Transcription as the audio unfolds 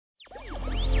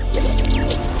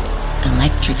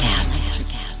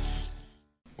Electrocast.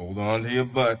 Hold on to your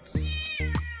butts.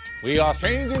 We are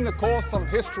changing the course of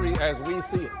history as we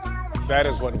see it. That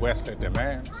is what Wesley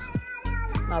demands.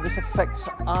 Now this affects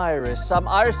Iris.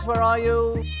 Iris, where are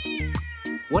you?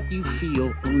 What you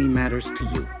feel only matters to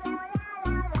you.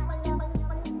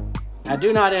 I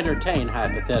do not entertain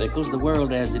hypotheticals. The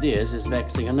world as it is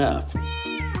vexing enough.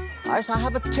 Iris, I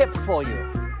have a tip for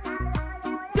you.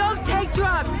 Don't take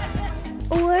drugs!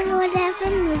 Or Whatever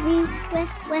Movies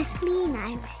with Wesley and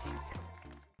Iris.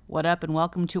 What up and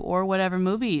welcome to Or Whatever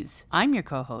Movies. I'm your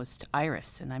co-host,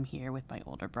 Iris, and I'm here with my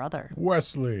older brother.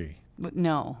 Wesley.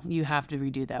 No, you have to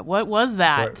redo that. What was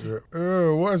that?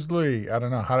 Wesley. I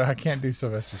don't know. I can't do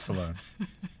Sylvester Stallone.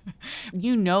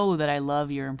 You know that I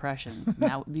love your impressions.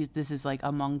 Now, this is like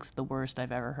amongst the worst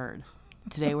I've ever heard.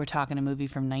 Today we're talking a movie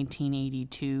from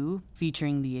 1982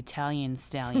 featuring the Italian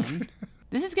stallion.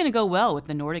 This is going to go well with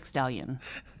the Nordic stallion.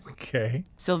 Okay.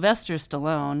 Sylvester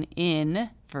Stallone in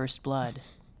First Blood.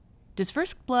 Does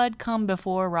First Blood come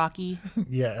before Rocky?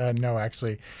 Yeah, no,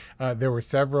 actually. There were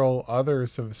several other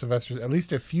Sylvester's, at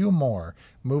least a few more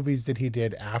movies that he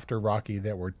did after Rocky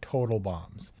that were total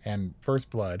bombs. And First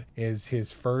Blood is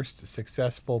his first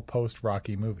successful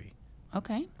post-Rocky movie.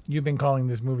 Okay. You've been calling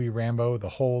this movie Rambo the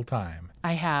whole time.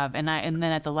 I have, and then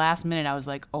at the last minute I was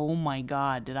like, oh my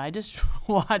God, did I just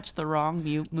watch the wrong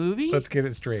movie? Let's get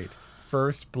it straight.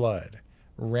 First Blood.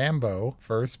 Rambo,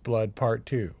 First Blood Part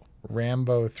 2.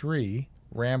 Rambo 3,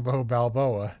 Rambo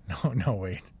Balboa. No,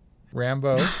 wait.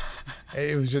 Rambo.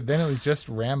 It was just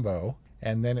Rambo,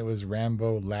 and then it was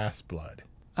Rambo Last Blood.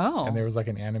 Oh. And there was like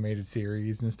an animated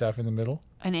series and stuff in the middle.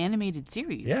 An animated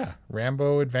series? Yeah.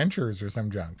 Rambo Adventures or some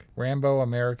junk. Rambo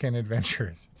American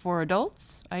Adventures. For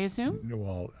adults, I assume?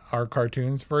 Well, are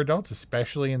cartoons for adults,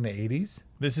 especially in the 80s?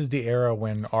 This is the era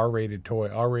when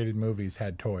R-rated movies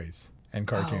had toys and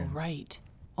cartoons. Oh, right.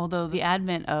 Although the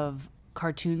advent of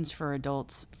cartoons for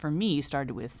adults, for me,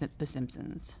 started with The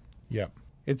Simpsons. Yep.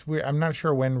 It's weird. I'm not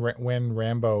sure when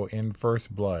Rambo in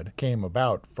First Blood came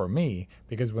about for me,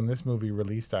 because when this movie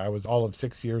released, I was all of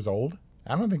 6 years old.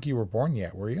 I don't think you were born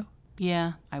yet, were you?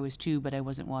 Yeah, I was 2, but I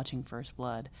wasn't watching First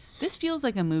Blood. This feels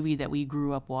like a movie that we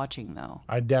grew up watching, though.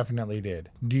 I definitely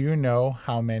did. Do you know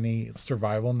how many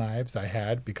survival knives I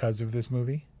had because of this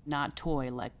movie? Not toy,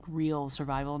 like real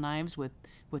survival knives with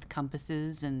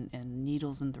compasses and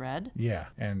needles and thread? Yeah,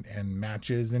 and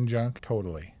matches and junk,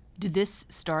 totally. Did this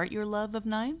start your love of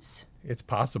knives? It's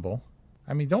possible.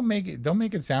 I mean, don't make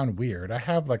it sound weird. I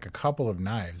have like a couple of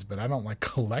knives, but I don't like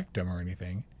collect them or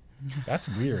anything. That's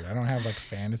weird. I don't have like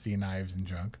fantasy knives and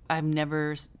junk. I've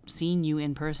never seen you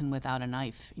in person without a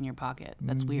knife in your pocket.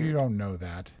 That's weird. You don't know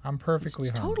that. I'm perfectly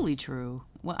harmless. It's totally true.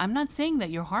 Well, I'm not saying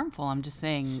that you're harmful. I'm just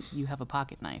saying you have a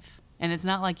pocket knife. And it's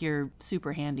not like you're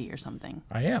super handy or something.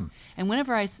 I am. And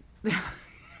whenever I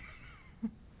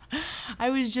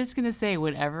was just going to say,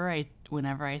 whenever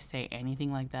I say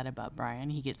anything like that about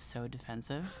Brian, he gets so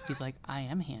defensive. He's like, I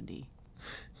am handy.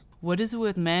 What is it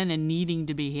with men and needing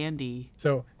to be handy?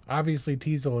 So obviously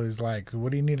Teasel is like, what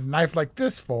do you need a knife like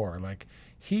this for? Like,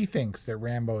 he thinks that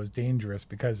Rambo is dangerous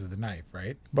because of the knife,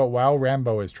 right? But while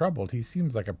Rambo is troubled, he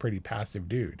seems like a pretty passive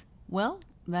dude. Well,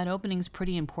 that opening's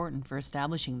pretty important for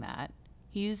establishing that.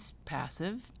 He's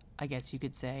passive, I guess you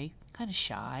could say. Kind of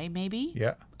shy, maybe?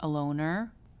 Yeah. A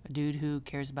loner. A dude who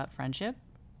cares about friendship.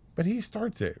 But he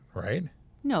starts it, right?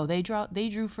 No, they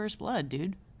drew First Blood,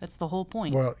 dude. That's the whole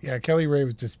point. Well, yeah, Kelly Ray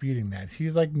was disputing that.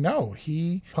 He's like, no,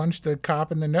 he punched the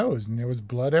cop in the nose and there was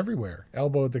blood everywhere.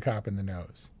 Elbowed the cop in the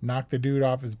nose. Knocked the dude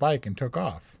off his bike and took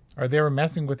off. Or they were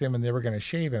messing with him and they were going to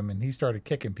shave him and he started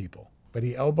kicking people. But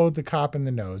he elbowed the cop in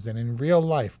the nose and in real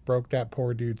life broke that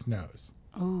poor dude's nose.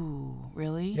 Ooh,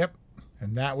 really? Yep.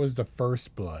 And that was the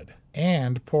First Blood.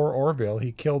 And poor Orville,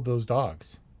 he killed those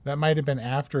dogs. That might have been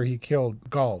after he killed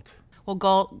Galt. Well,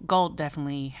 Galt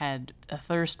definitely had a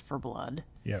thirst for blood.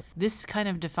 Yep. This kind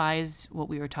of defies what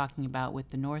we were talking about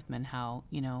with the Northman, how,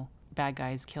 bad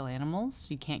guys kill animals.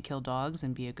 You can't kill dogs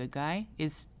and be a good guy.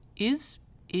 Is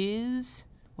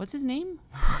what's his name?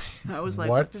 I was like,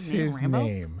 what's his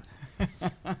name?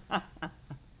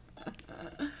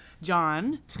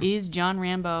 John. Is John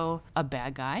Rambo a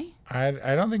bad guy? I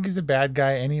don't think he's a bad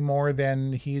guy any more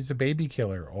than he's a baby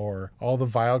killer or all the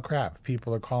vile crap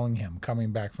people are calling him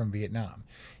coming back from Vietnam.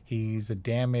 He's a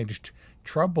damaged,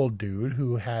 troubled dude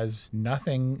who has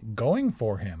nothing going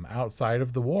for him outside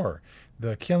of the war.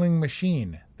 The killing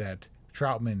machine that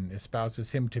Troutman espouses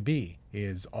him to be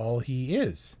is all he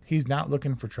is. He's not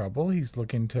looking for trouble. He's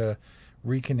looking to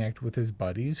reconnect with his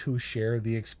buddies who share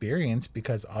the experience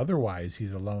because otherwise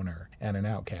he's a loner and an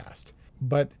outcast.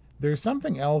 But there's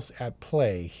something else at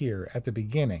play here at the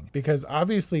beginning, because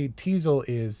obviously Teasel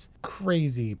is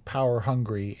crazy power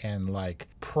hungry and like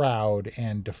proud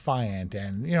and defiant,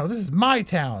 and this is my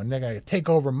town, they're gonna take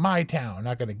over my town,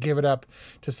 not gonna give it up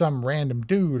to some random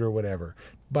dude or whatever.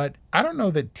 But I don't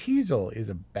know that Teasel is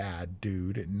a bad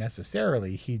dude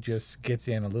necessarily. He just gets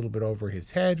in a little bit over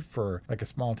his head for like a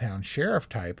small town sheriff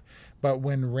type. But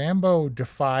when Rambo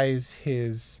defies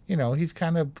his, he's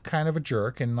kind of a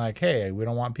jerk and like, hey, we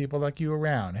don't want people like you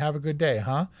around. Have a good day,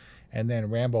 huh? And then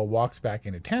Rambo walks back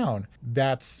into town.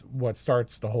 That's what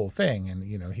starts the whole thing. And,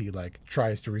 he like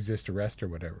tries to resist arrest or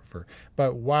whatever.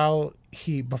 But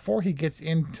before he gets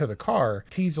into the car,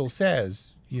 Teasel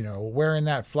says, wearing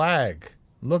that flag,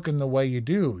 looking the way you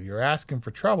do, you're asking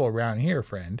for trouble around here,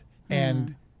 friend.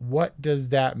 And what does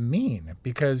that mean?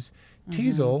 Because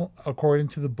Teasel, according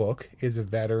to the book, is a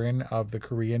veteran of the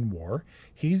Korean War.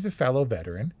 He's a fellow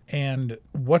veteran. And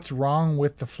what's wrong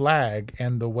with the flag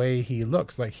and the way he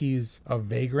looks? Like he's a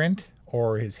vagrant,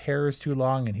 or his hair is too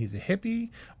long and he's a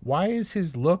hippie? Why is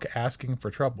his look asking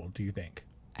for trouble, do you think?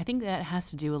 I think that has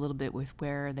to do a little bit with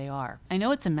where they are. I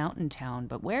know it's a mountain town,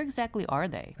 but where exactly are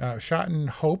they? Shot in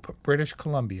Hope, British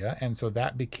Columbia, and so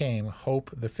that became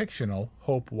Hope, the fictional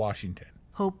Hope, Washington.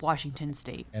 Hope, Washington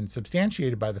State. And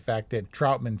substantiated by the fact that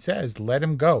Troutman says, let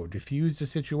him go, diffuse the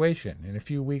situation. In a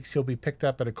few weeks, he'll be picked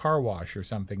up at a car wash or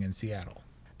something in Seattle.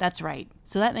 That's right.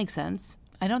 So that makes sense.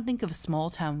 I don't think of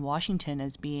small-town Washington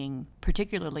as being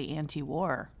particularly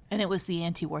anti-war. And it was the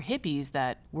anti-war hippies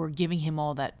that were giving him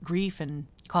all that grief and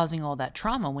causing all that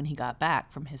trauma when he got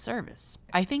back from his service.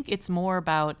 I think it's more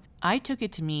about, I took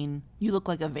it to mean you look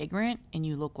like a vagrant and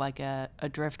you look like a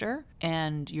drifter,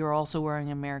 and you're also wearing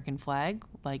an American flag,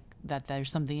 like that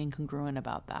there's something incongruent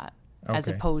about that, as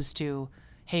opposed to,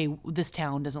 hey, this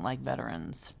town doesn't like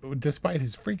veterans. Despite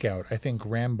his freakout, I think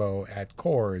Rambo at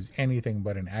core is anything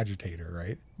but an agitator,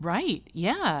 right? Right,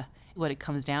 yeah. What it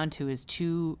comes down to is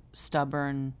two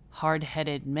stubborn,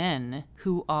 hard-headed men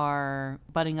who are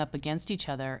butting up against each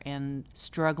other and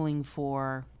struggling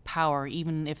for power,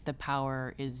 even if the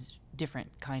power is a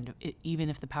different kind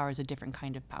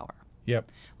of power.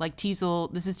 Yep. Like Teasel,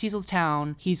 this is Teasel's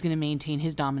town. He's going to maintain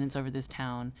his dominance over this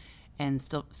town, and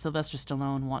Sylvester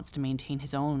Stallone wants to maintain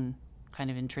his own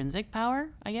kind of intrinsic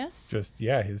power, I guess. Just,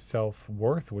 his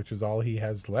self-worth, which is all he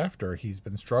has left or he's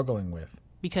been struggling with.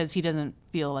 Because he doesn't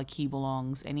feel like he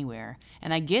belongs anywhere.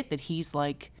 And I get that he's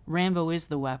like, Rambo is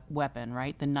the weapon,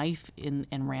 right? The knife and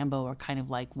Rambo are kind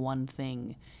of like one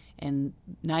thing. And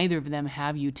neither of them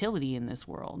have utility in this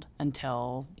world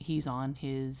until he's on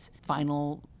his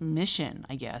final mission,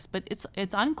 I guess. But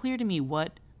it's unclear to me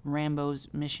what Rambo's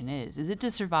mission is. Is it to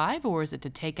survive, or is it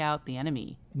to take out the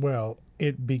enemy? Well,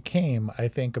 it became, I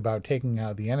think, about taking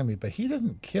out the enemy, but he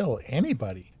doesn't kill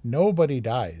anybody. Nobody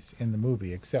dies in the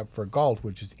movie except for Galt,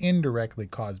 which is indirectly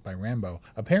caused by Rambo.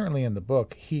 Apparently in the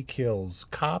book, he kills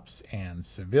cops and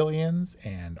civilians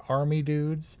and army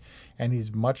dudes, and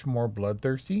he's much more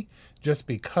bloodthirsty. Just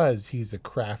because he's a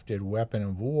crafted weapon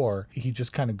of war, he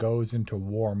just kind of goes into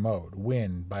war mode,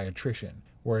 win by attrition.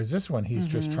 Whereas this one, he's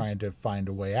just trying to find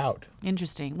a way out.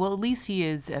 Interesting. Well, at least he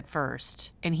is at first.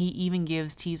 And he even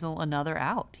gives Teasel another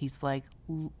out. He's like,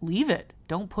 leave it.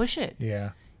 Don't push it.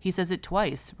 Yeah. He says it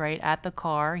twice, right? At the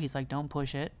car. He's like, don't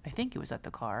push it. I think it was at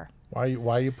the car. Why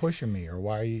are you pushing me? Or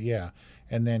why are you, yeah.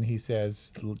 And then he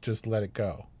says, just let it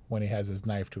go, when he has his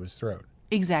knife to his throat.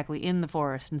 Exactly, in the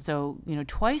forest. And so,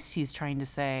 twice he's trying to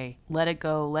say, let it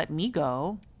go, let me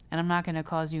go, and I'm not going to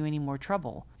cause you any more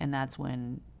trouble. And that's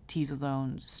when Teasel's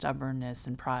own stubbornness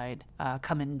and pride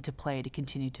come into play to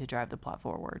continue to drive the plot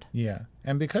forward. Yeah,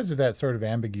 and because of that sort of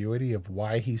ambiguity of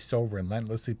why he's so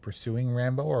relentlessly pursuing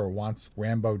Rambo, or wants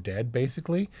Rambo dead,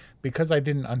 basically, because I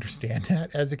didn't understand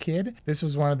that as a kid, this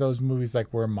was one of those movies like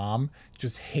where mom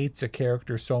just hates a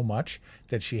character so much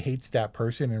that she hates that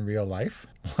person in real life.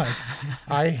 Like,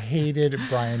 I hated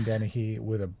Brian Dennehy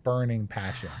with a burning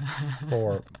passion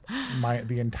for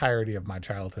the entirety of my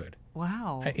childhood.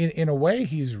 Wow. In a way,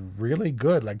 he's really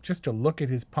good. Like, just to look at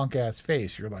his punk ass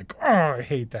face, you're like, oh, I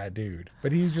hate that dude.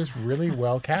 But he's just really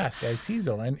well cast as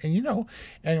Teasel.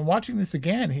 And watching this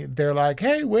again, they're like,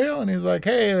 hey, Will. And he's like,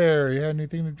 hey there, you had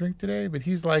anything to drink today? But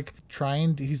he's like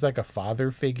he's like a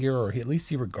father figure, or at least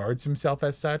he regards himself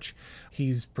as such.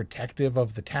 He's protective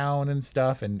of the town and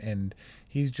stuff. And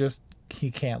he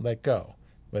can't let go.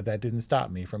 But that didn't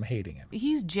stop me from hating him.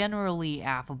 He's generally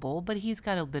affable, but he's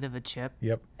got a bit of a chip.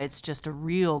 Yep. It's just a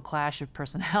real clash of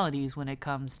personalities when it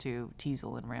comes to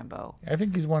Teasel and Rambo. I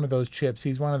think he's one of those chips.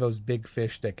 He's one of those big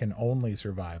fish that can only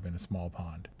survive in a small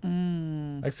pond.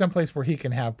 Like someplace where he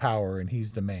can have power and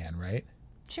he's the man, right?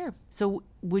 Sure. So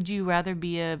would you rather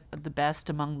be the best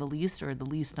among the least or the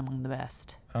least among the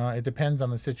best? It depends on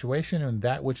the situation and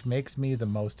that which makes me the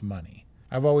most money.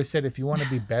 I've always said if you want to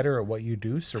be better at what you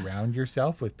do, surround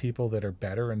yourself with people that are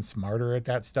better and smarter at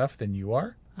that stuff than you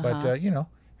are. But,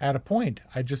 at a point,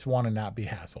 I just want to not be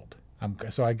hassled.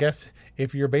 So I guess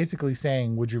if you're basically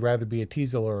saying, would you rather be a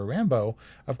Teasel or a Rambo?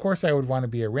 Of course I would want to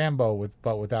be a Rambo,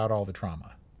 but without all the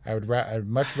trauma. I'd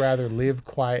much rather live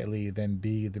quietly than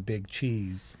be the big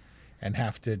cheese and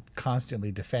have to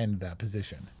constantly defend that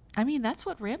position. I mean, that's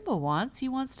what Rambo wants. He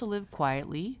wants to live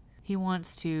quietly. He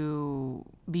wants to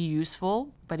be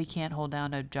useful, but he can't hold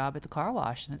down a job at the car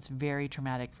wash, and it's very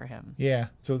traumatic for him. Yeah.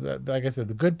 So, like I said,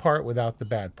 the good part without the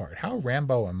bad part. How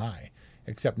Rambo am I?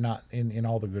 Except not in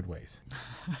all the good ways.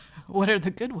 What are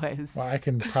the good ways? Well, I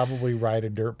can probably ride a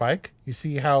dirt bike. You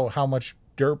see how much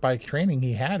dirt bike training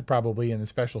he had probably in the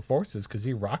special forces because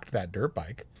he rocked that dirt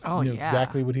bike. Oh, He knew yeah.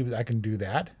 exactly what he was. I can do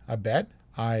that. I bet.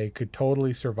 I could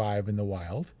totally survive in the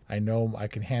wild. I know I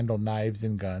can handle knives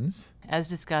and guns. As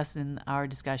discussed in our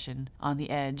discussion on The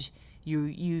Edge,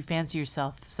 you fancy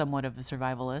yourself somewhat of a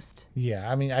survivalist. Yeah,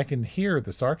 I mean, I can hear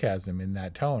the sarcasm in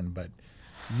that tone, but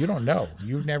you don't know.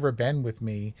 You've never been with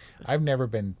me. I've never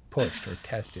been pushed or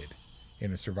tested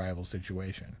in a survival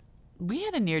situation. We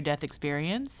had a near-death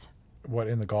experience. What,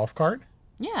 in the golf cart?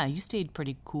 Yeah, you stayed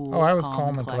pretty cool. Oh, I was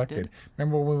calm and collected.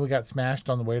 Remember when we got smashed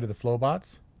on the way to the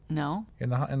Flowbots? No? In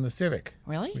the Civic.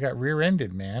 Really? We got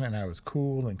rear-ended, man, and I was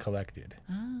cool and collected.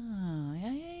 Oh,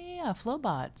 yeah.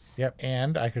 Flowbots. Yep,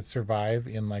 and I could survive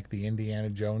in like the Indiana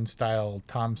Jones style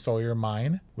Tom Sawyer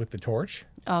mine with the torch.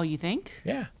 Oh, you think?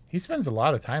 Yeah, he spends a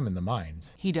lot of time in the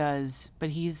mines. He does, but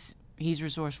he's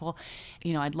resourceful.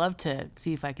 I'd love to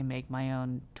see if I can make my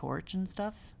own torch and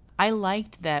stuff. I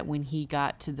liked that when he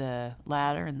got to the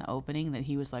ladder in the opening that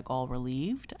he was like all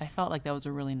relieved. I felt like that was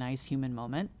a really nice human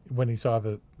moment. When he saw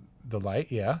the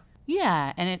light, yeah.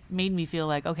 Yeah, and it made me feel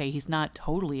like, okay, he's not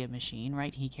totally a machine,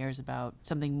 right? He cares about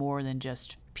something more than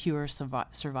just pure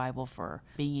survival for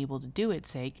being able to do its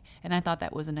sake. And I thought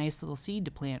that was a nice little seed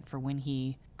to plant for when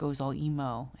he goes all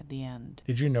emo at the end.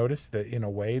 Did you notice that in a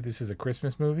way this is a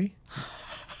Christmas movie?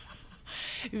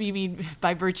 You mean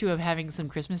by virtue of having some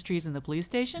Christmas trees in the police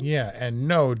station? Yeah, and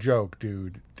no joke,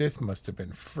 dude. This must have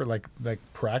been, for like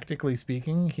practically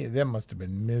speaking, that must have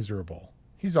been miserable.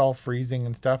 He's all freezing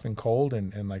and stuff and cold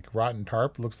and like rotten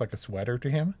tarp looks like a sweater to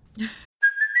him.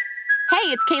 Hey,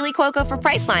 it's Kaylee Cuoco for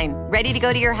Priceline. Ready to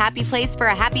go to your happy place for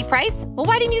a happy price? Well,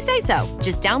 why didn't you say so?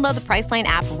 Just download the Priceline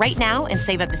app right now and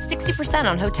save up to 60%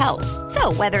 on hotels.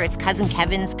 So whether it's Cousin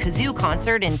Kevin's Kazoo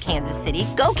Concert in Kansas City,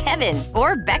 go Kevin,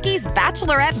 or Becky's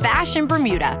Bachelorette Bash in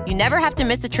Bermuda, you never have to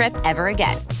miss a trip ever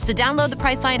again. So download the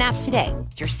Priceline app today.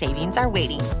 Your savings are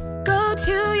waiting. Go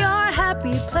to your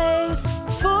happy place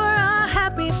for a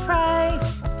happy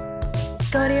price.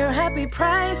 Go to your happy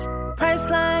price,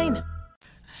 Priceline.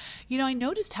 I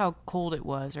noticed how cold it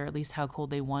was, or at least how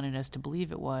cold they wanted us to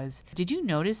believe it was. Did you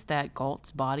notice that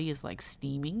Galt's body is like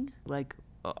steaming, like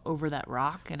over that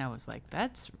rock? And I was like,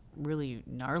 that's really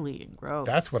gnarly and gross.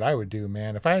 That's what I would do,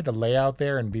 man. If I had to lay out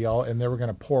there and they were going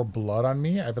to pour blood on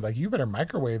me, I'd be like, you better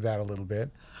microwave that a little bit.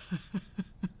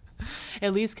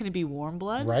 At least can it be warm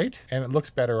blood? Right? And it looks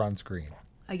better on screen.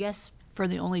 I guess for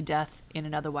the only death in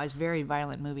an otherwise very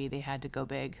violent movie, they had to go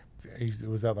big.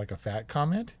 Was that like a fat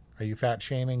comment? Are you fat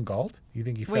shaming Galt? You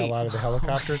think he fell out of the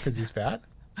helicopter because he's fat?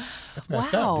 That's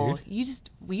messed up,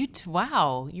 dude.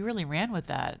 Wow, you really ran with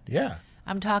that. Yeah.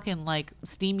 I'm talking like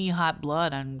steamy hot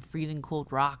blood on freezing cold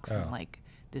rocks and like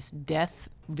this death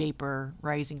vapor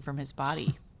rising from his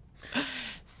body.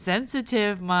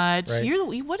 Sensitive much. Right.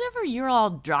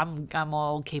 I'm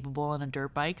all capable on a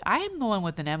dirt bike. I am the one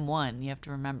with an M1, you have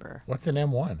to remember. What's an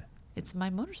M1? It's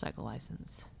my motorcycle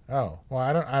license. Oh,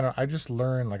 well, I just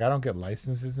learn, like, I don't get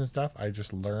licenses and stuff. I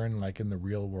just learn, like, in the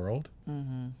real world.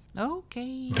 Mm-hmm.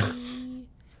 Okay.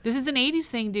 This is an 80s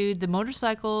thing, dude. The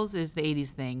motorcycles is the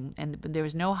 80s thing. And there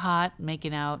was no hot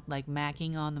making out, like,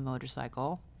 macking on the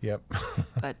motorcycle. Yep.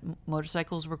 But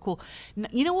motorcycles were cool.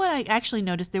 You know what I actually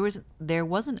noticed? There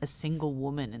wasn't a single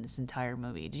woman in this entire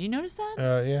movie. Did you notice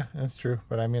that? Yeah, that's true.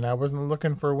 But I mean, I wasn't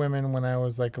looking for women when I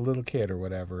was like a little kid or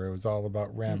whatever. It was all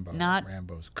about Rambo.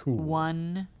 Rambo's cool.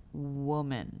 One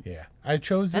woman. Yeah, I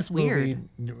chose this movie.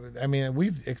 I mean,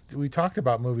 we talked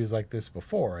about movies like this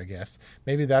before. I guess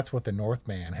maybe that's what The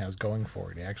Northman has going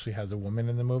for it. It actually has a woman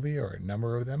in the movie, or a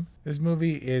number of them. This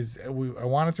movie is. I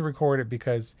wanted to record it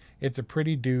because it's a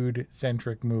pretty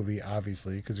dude-centric movie,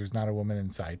 obviously, because there's not a woman in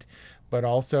sight. but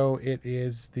also it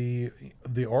is the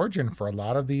origin for a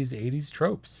lot of these 80s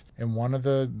tropes, and one of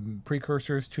the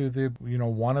precursors to the,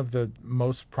 one of the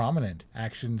most prominent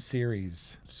action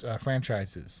series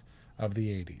franchises of the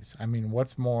 80s. I mean,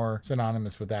 what's more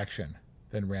synonymous with action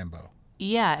than Rambo?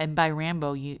 Yeah, and by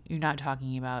Rambo, you're not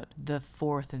talking about the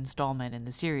 4th installment in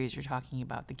the series. You're talking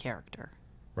about the character.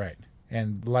 Right.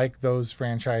 And like those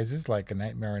franchises, like A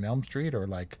Nightmare on Elm Street or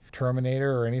like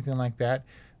Terminator or anything like that,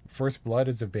 First Blood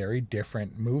is a very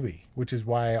different movie, which is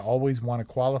why I always want to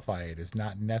qualify it as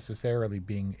not necessarily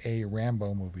being a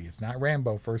Rambo movie. It's not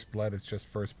Rambo First Blood, it's just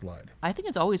First Blood. I think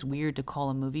it's always weird to call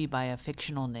a movie by a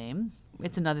fictional name.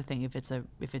 It's another thing if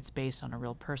it's based on a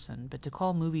real person, but to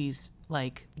call movies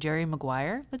like Jerry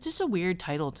Maguire, that's just a weird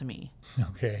title to me.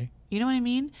 Okay. You know what I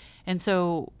mean? And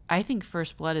so I think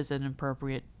First Blood is an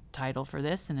appropriate title for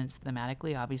this, and it's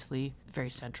thematically obviously very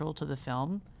central to the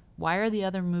film. Why are the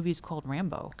other movies called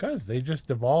Rambo? Because they just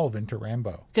devolve into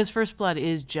Rambo. Because First Blood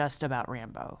is just about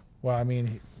Rambo. Well, I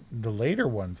mean, the later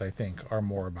ones, I think, are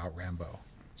more about Rambo.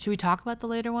 Should we talk about the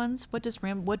later ones? What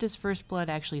does First Blood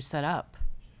actually set up?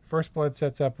 First Blood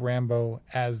sets up Rambo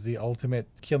as the ultimate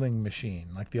killing machine,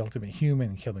 like the ultimate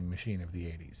human killing machine of the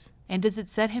 80s. And does it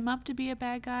set him up to be a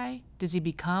bad guy? Does he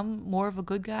become more of a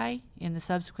good guy in the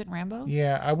subsequent Rambos?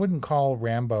 Yeah, I wouldn't call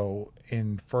Rambo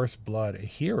in First Blood a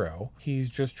hero. He's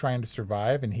just trying to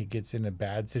survive, and he gets in a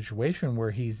bad situation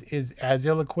where is as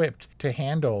ill-equipped to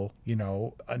handle,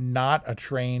 not a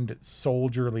trained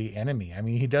soldierly enemy. I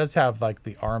mean, he does have like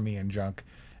the army and junk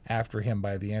after him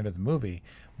by the end of the movie,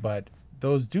 but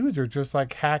those dudes are just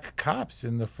like hack cops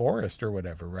in the forest or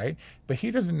whatever, right? But he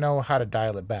doesn't know how to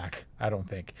dial it back, I don't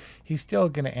think. He's still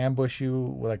going to ambush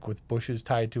you like with bushes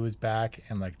tied to his back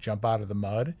and like jump out of the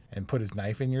mud and put his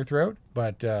knife in your throat.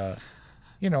 But,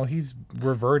 he's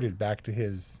reverted back to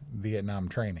his Vietnam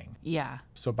training. Yeah.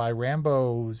 So by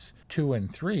Rambo's 2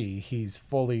 and 3, he's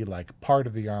fully like part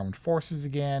of the armed forces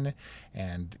again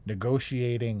and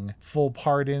negotiating full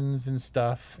pardons and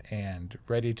stuff and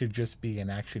ready to just be an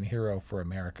action hero for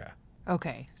America.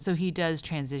 Okay, so he does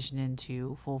transition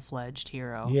into full-fledged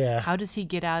hero. Yeah. How does he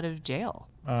get out of jail?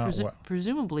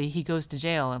 Presumably he goes to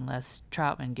jail unless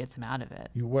Troutman gets him out of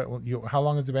it. How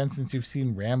long has it been since you've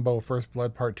seen Rambo First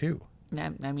Blood Part 2?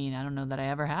 I mean, I don't know that I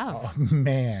ever have. Oh,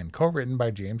 man. Co-written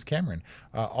by James Cameron.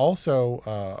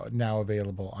 Also now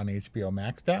available on HBO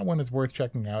Max. That one is worth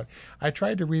checking out. I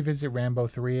tried to revisit Rambo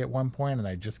 3 at one point, and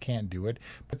I just can't do it.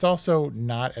 But it's also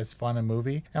not as fun a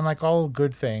movie. And like all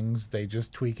good things, they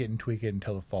just tweak it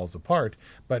until it falls apart.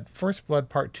 But First Blood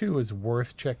Part 2 is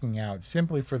worth checking out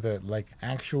simply for the like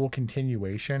actual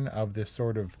continuation of this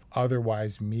sort of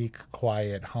otherwise meek,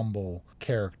 quiet, humble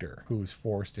character who's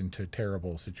forced into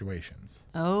terrible situations.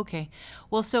 Okay.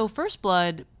 Well, so First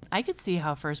Blood, I could see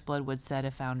how First Blood would set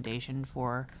a foundation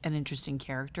for an interesting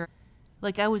character.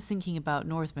 Like I was thinking about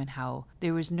Northman, how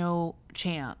there was no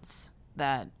chance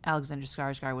that Alexander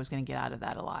Skarsgård was going to get out of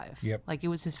that alive. Yep. Like it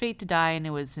was his fate to die and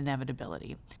it was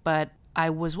inevitability. But I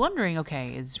was wondering,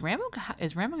 okay, is Rambo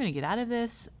going to get out of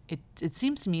this? It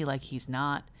seems to me like he's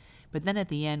not. But then at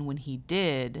the end when he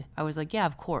did, I was like, yeah,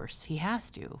 of course, he has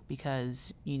to,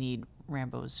 because you need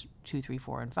Rambos 2, 3,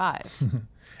 4, and 5.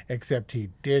 Except he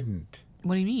didn't.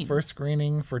 What do you mean? First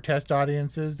screening for test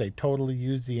audiences, they totally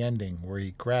used the ending where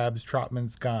he grabs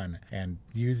Troutman's gun and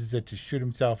uses it to shoot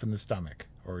himself in the stomach.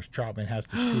 Or Troutman has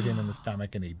to shoot him in the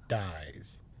stomach and he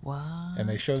dies. What? And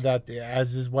they showed that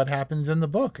as is what happens in the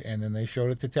book. And then they showed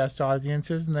it to test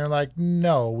audiences and they're like,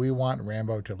 no, we want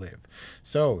Rambo to live.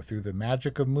 So through the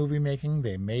magic of movie making,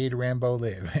 they made Rambo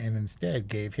live and instead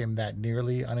gave him that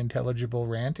nearly unintelligible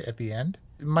rant at the end.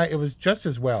 It was just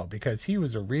as well because he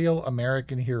was a real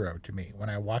American hero to me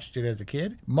when I watched it as a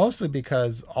kid. Mostly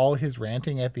because all his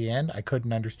ranting at the end, I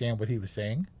couldn't understand what he was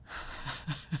saying.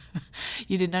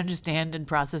 You didn't understand and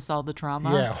process all the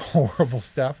trauma? Yeah, horrible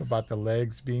stuff about the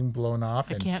legs being blown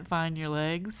off. I can't find your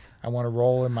legs. I want to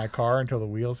roll in my car until the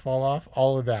wheels fall off.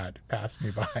 All of that passed me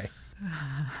by.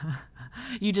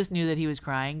 You just knew that he was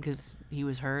crying because he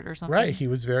was hurt or something? Right, he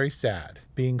was very sad.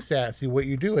 Being sad. See, what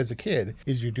you do as a kid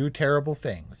is you do terrible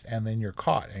things, and then you're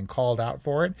caught and called out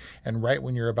for it, and right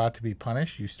when you're about to be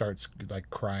punished, you start like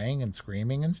crying and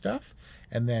screaming and stuff,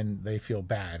 and then they feel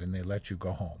bad and they let you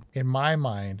go home. In my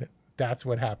mind, that's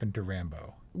what happened to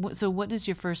Rambo. So what is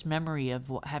your first memory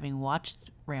of having watched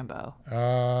Rambo?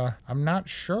 I'm not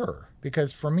sure,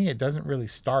 because for me it doesn't really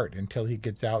start until he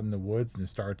gets out in the woods and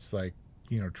starts like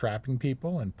trapping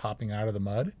people and popping out of the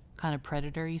mud. Kind of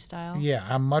Predator-y style? Yeah,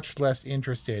 I'm much less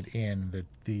interested in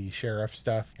the sheriff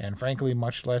stuff, and frankly,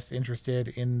 much less interested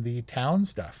in the town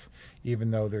stuff, even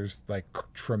though there's like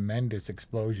tremendous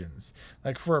explosions.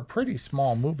 Like for a pretty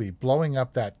small movie, blowing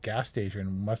up that gas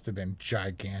station must have been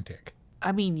gigantic.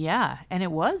 I mean, yeah, and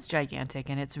it was gigantic,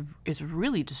 and it's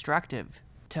really destructive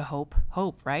to Hope,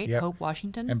 right? Yep. Hope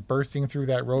Washington. And bursting through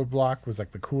that roadblock was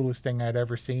like the coolest thing I'd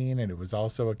ever seen, and it was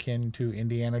also akin to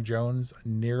Indiana Jones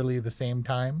nearly the same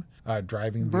time,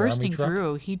 driving the bursting army truck.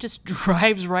 through, he just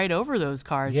drives right over those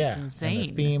cars. Yeah, it's insane. and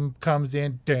the theme comes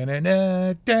in,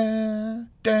 da-na-na, da,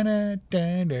 da-na,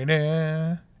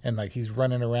 da-na-na. And like he's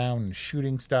running around and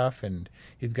shooting stuff, and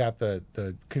he's got the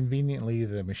conveniently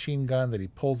the machine gun that he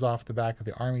pulls off the back of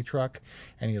the army truck,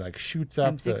 and he like shoots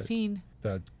up M16.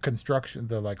 the construction,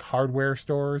 the like hardware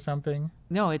store or something.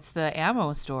 No, it's the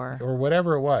ammo store. Or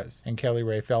whatever it was. And Kelly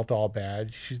Ray felt all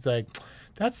bad. She's like,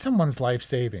 that's someone's life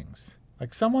savings.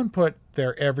 Like someone put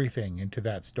their everything into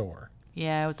that store.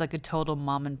 Yeah, it was like a total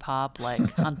mom and pop,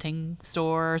 like hunting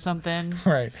store or something.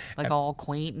 Right. Like all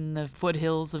quaint in the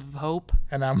foothills of Hope.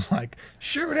 And I'm like,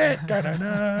 shoot it!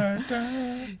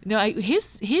 Da-da-da-da. No,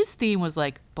 his theme was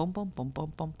like bum bum bum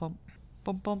bum bum bum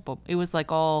bum bum bum. It was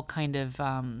like all kind of.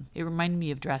 It reminded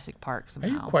me of Jurassic Park somehow.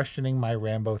 Are you questioning my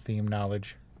Rambo theme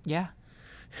knowledge? Yeah.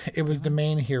 It was the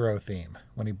main hero theme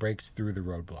when he breaks through the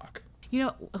roadblock.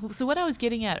 So what I was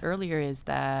getting at earlier is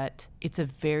that it's a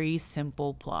very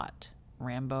simple plot.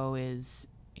 Rambo is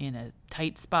in a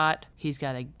tight spot. He's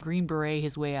got a Green Beret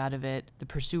his way out of it. The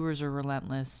pursuers are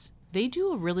relentless. They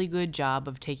do a really good job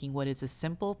of taking what is a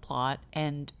simple plot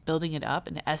and building it up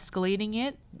and escalating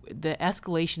it. The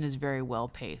escalation is very well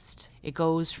paced. It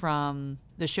goes from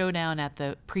the showdown at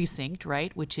the precinct,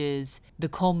 right, which is the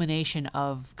culmination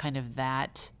of kind of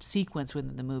that sequence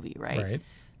within the movie, right? Right.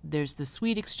 There's the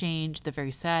sweet exchange, the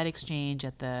very sad exchange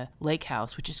at the lake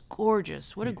house, which is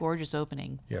gorgeous. What a gorgeous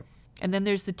opening. Yep. And then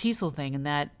there's the Teasel thing, and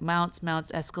that mounts,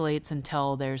 escalates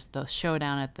until there's the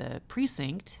showdown at the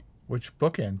precinct. Which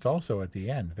bookends also at the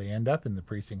end. They end up in the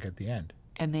precinct at the end.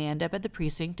 And they end up at the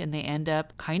precinct, and they end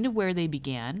up kind of where they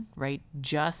began, right?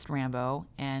 Just Rambo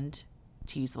and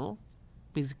Teasel.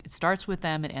 Because it starts with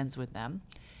them, it ends with them.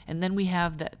 And then we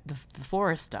have the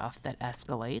forest stuff that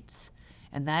escalates,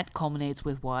 and that culminates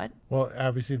with what? Well,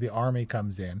 obviously the army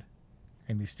comes in,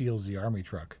 and he steals the army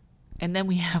truck. And then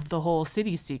we have the whole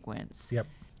city sequence. Yep.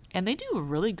 And they do a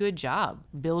really good job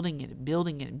building it and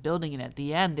building it and building it. At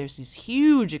the end, there's these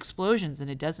huge explosions, and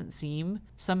it doesn't seem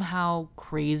somehow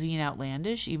crazy and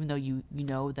outlandish, even though you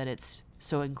know that it's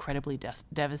so incredibly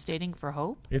devastating for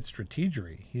Hope. It's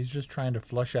strategery. He's just trying to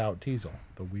flush out Teasel,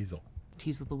 the weasel.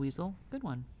 Teasel the Weasel. Good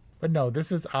one. But no,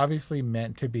 this is obviously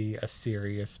meant to be a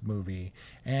serious movie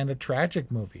and a tragic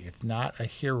movie. It's not a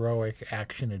heroic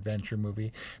action-adventure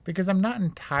movie, because I'm not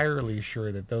entirely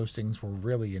sure that those things were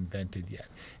really invented yet,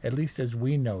 at least as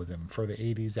we know them for the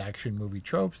 80s action movie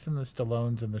tropes and the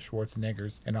Stallones and the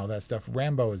Schwarzeneggers and all that stuff.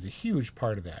 Rambo is a huge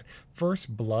part of that.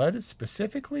 First Blood,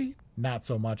 specifically, not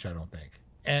so much, I don't think.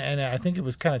 And I think it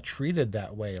was kind of treated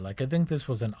that way. Like, I think this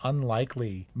was an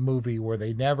unlikely movie where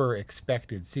they never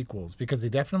expected sequels, because they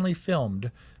definitely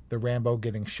filmed the Rambo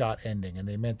getting shot ending, and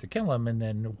they meant to kill him. And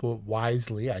then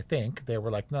wisely, I think, they were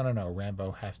like, no,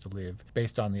 Rambo has to live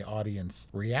based on the audience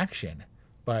reaction.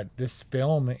 But this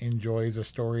film enjoys a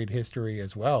storied history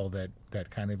as well that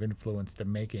kind of influenced the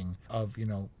making of,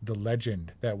 the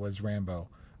legend that was Rambo.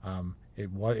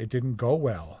 It didn't go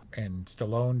well, and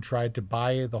Stallone tried to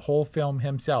buy the whole film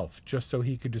himself just so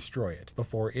he could destroy it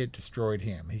before it destroyed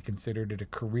him. He considered it a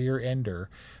career ender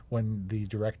when the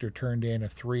director turned in a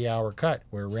 3-hour cut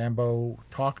where Rambo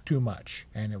talked too much,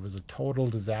 and it was a total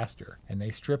disaster, and they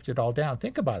stripped it all down.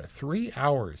 Think about it, 3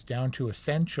 hours down to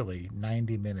essentially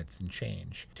 90 minutes and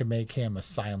change to make him a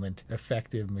silent,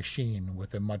 effective machine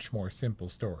with a much more simple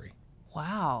story.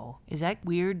 Wow. Is that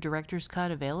weird director's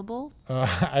cut available?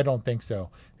 I don't think so.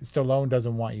 Stallone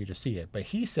doesn't want you to see it, but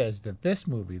he says that this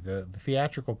movie, the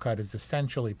theatrical cut, is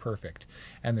essentially perfect,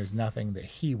 and there's nothing that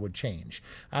he would change.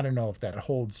 I don't know if that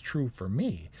holds true for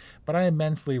me, but I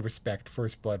immensely respect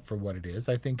First Blood for what it is.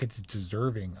 I think it's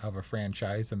deserving of a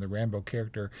franchise, and the Rambo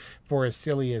character, for as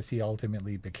silly as he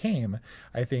ultimately became,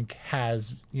 I think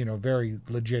has, very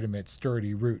legitimate,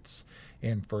 sturdy roots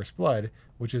in First Blood,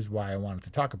 which is why I wanted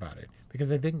to talk about it. Because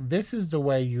I think this is the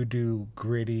way you do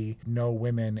gritty, no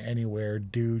women anywhere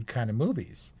dude kind of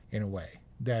movies, in a way.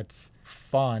 That's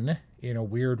fun in a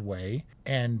weird way,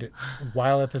 and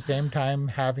while at the same time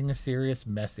having a serious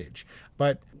message.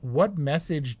 But what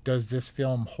message does this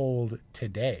film hold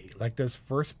today? Like, does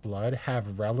First Blood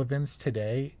have relevance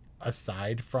today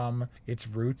aside from its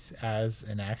roots as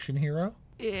an action hero?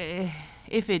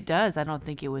 If it does, I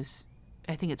think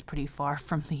it's pretty far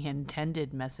from the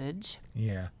intended message.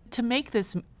 Yeah. To make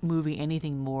this movie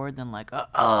anything more than like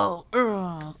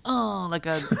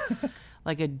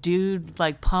like a dude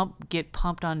like get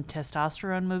pumped on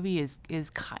testosterone movie is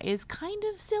kind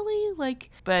of silly.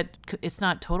 But it's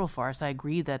not total farce. I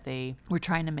agree that they were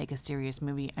trying to make a serious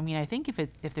movie. I mean, I think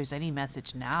if there's any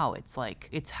message now,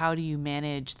 it's how do you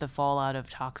manage the fallout of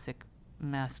toxic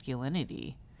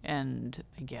masculinity. And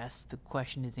I guess the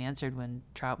question is answered when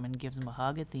Troutman gives him a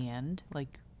hug at the end,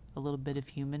 like a little bit of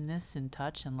humanness and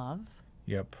touch and love.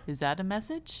 Yep. Is that a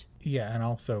message? Yeah, and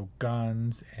also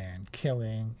guns and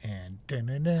killing and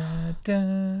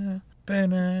da-da-da-da,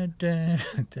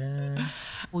 da-da-da-da.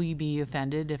 Will you be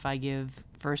offended if I give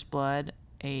First Blood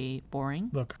a boring?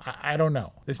 Look, I don't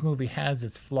know. This movie has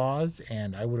its flaws,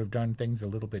 and I would have done things a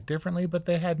little bit differently, but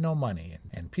they had no money,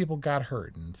 and people got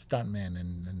hurt, and stuntmen,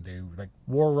 and they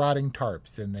wore rotting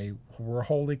tarps, and they were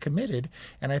wholly committed,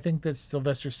 and I think that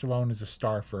Sylvester Stallone is a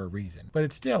star for a reason. But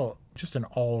it's still just an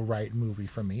all-right movie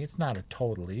for me. It's not a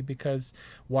totally, because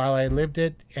while I lived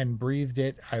it and breathed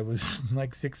it, I was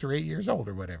like 6 or 8 years old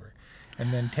or whatever.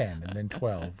 And then 10, and then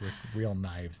 12 with real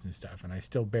knives and stuff. And I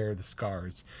still bear the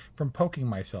scars from poking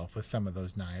myself with some of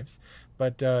those knives.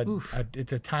 But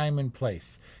it's a time and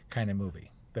place kind of movie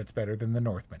that's better than The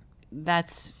Northman.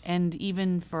 And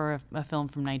even for a film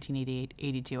from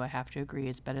 1982, I have to agree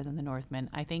it's better than The Northman.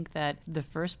 I think that The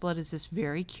First Blood is this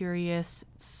very curious,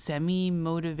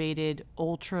 semi-motivated,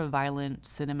 ultra-violent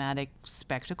cinematic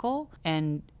spectacle.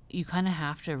 And you kind of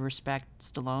have to respect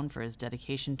Stallone for his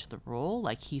dedication to the role.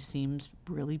 Like, he seems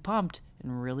really pumped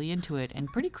and really into it and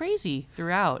pretty crazy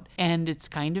throughout. And it's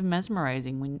kind of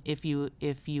mesmerizing if you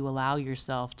allow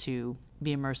yourself to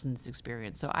be immersed in this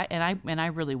experience. So I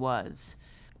really was.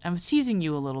 I was teasing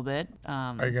you a little bit.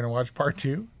 Are you going to watch part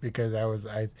 2? Because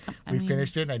we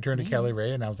finished it, and I turned to Kelly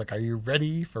Ray, and I was like, "Are you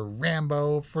ready for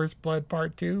Rambo First Blood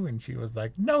Part 2?" And she was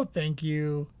like, "No, thank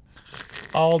you.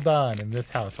 All done in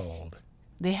this household."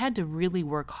 They had to really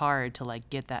work hard to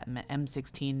get that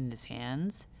M16 in his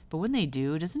hands. But when they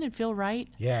do, doesn't it feel right?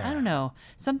 Yeah. I don't know.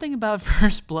 Something about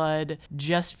First Blood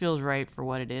just feels right for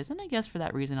what it is. And I guess for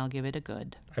that reason, I'll give it a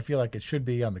good. I feel like it should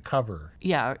be on the cover.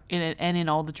 Yeah. And in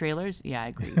all the trailers. Yeah, I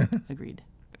agree. Agreed.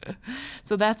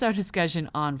 So that's our discussion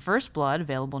on First Blood,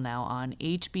 available now on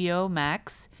HBO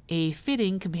Max, a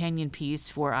fitting companion piece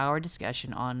for our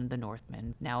discussion on The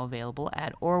Northman, now available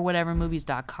at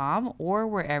orwhatevermovies.com or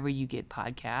wherever you get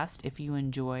podcasts. If you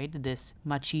enjoyed this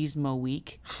machismo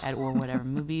week at Or Whatever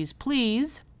Movies,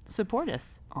 please support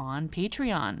us on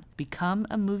Patreon. Become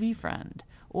a movie friend,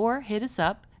 or hit us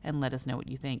up and let us know what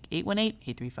you think.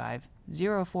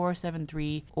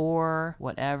 818-835-0473 or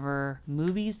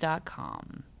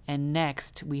whatevermovies.com. And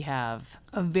next, we have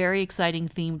a very exciting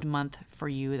themed month for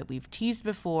you that we've teased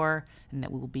before and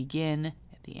that will begin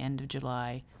at the end of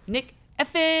July. Nick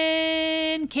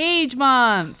effin' Cage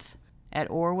Month at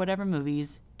Or Whatever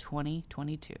Movies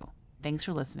 2022. Thanks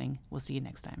for listening. We'll see you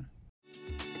next time.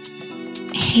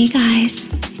 Hey guys,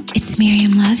 it's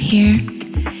Miriam Love here,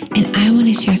 and I want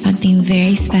to share something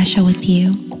very special with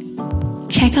you.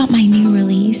 Check out my new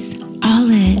release, All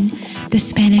In, the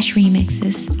Spanish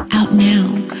remixes, out now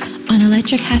on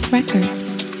Electric House Records.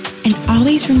 And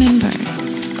always remember,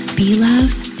 be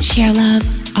love, share love,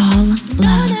 all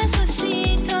love.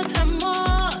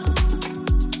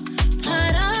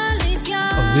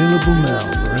 Available now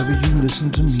wherever you listen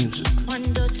to music.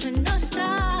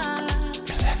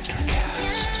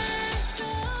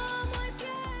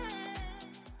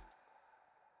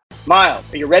 Miles,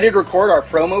 are you ready to record our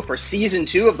promo for Season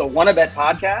 2 of the Wanna Bet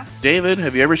podcast? David,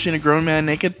 have you ever seen a grown man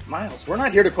naked? Miles, we're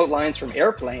not here to quote lines from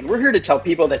Airplane. We're here to tell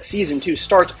people that Season 2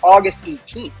 starts August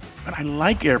 18th. But I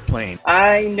like Airplane.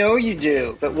 I know you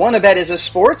do, but Wanna Bet is a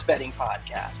sports betting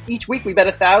podcast. Each week we bet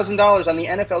 $1,000 on the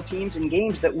NFL teams and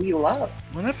games that we love.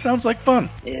 Well, that sounds like fun.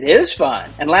 It is fun.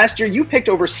 And last year you picked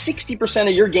over 60%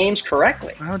 of your games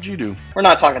correctly. How'd you do? We're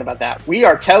not talking about that. We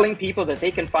are telling people that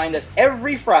they can find us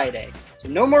every Friday. So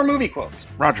no more movie quotes.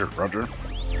 Roger.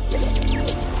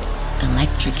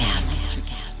 Electricast.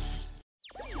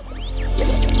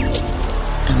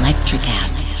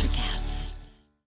 Electricast.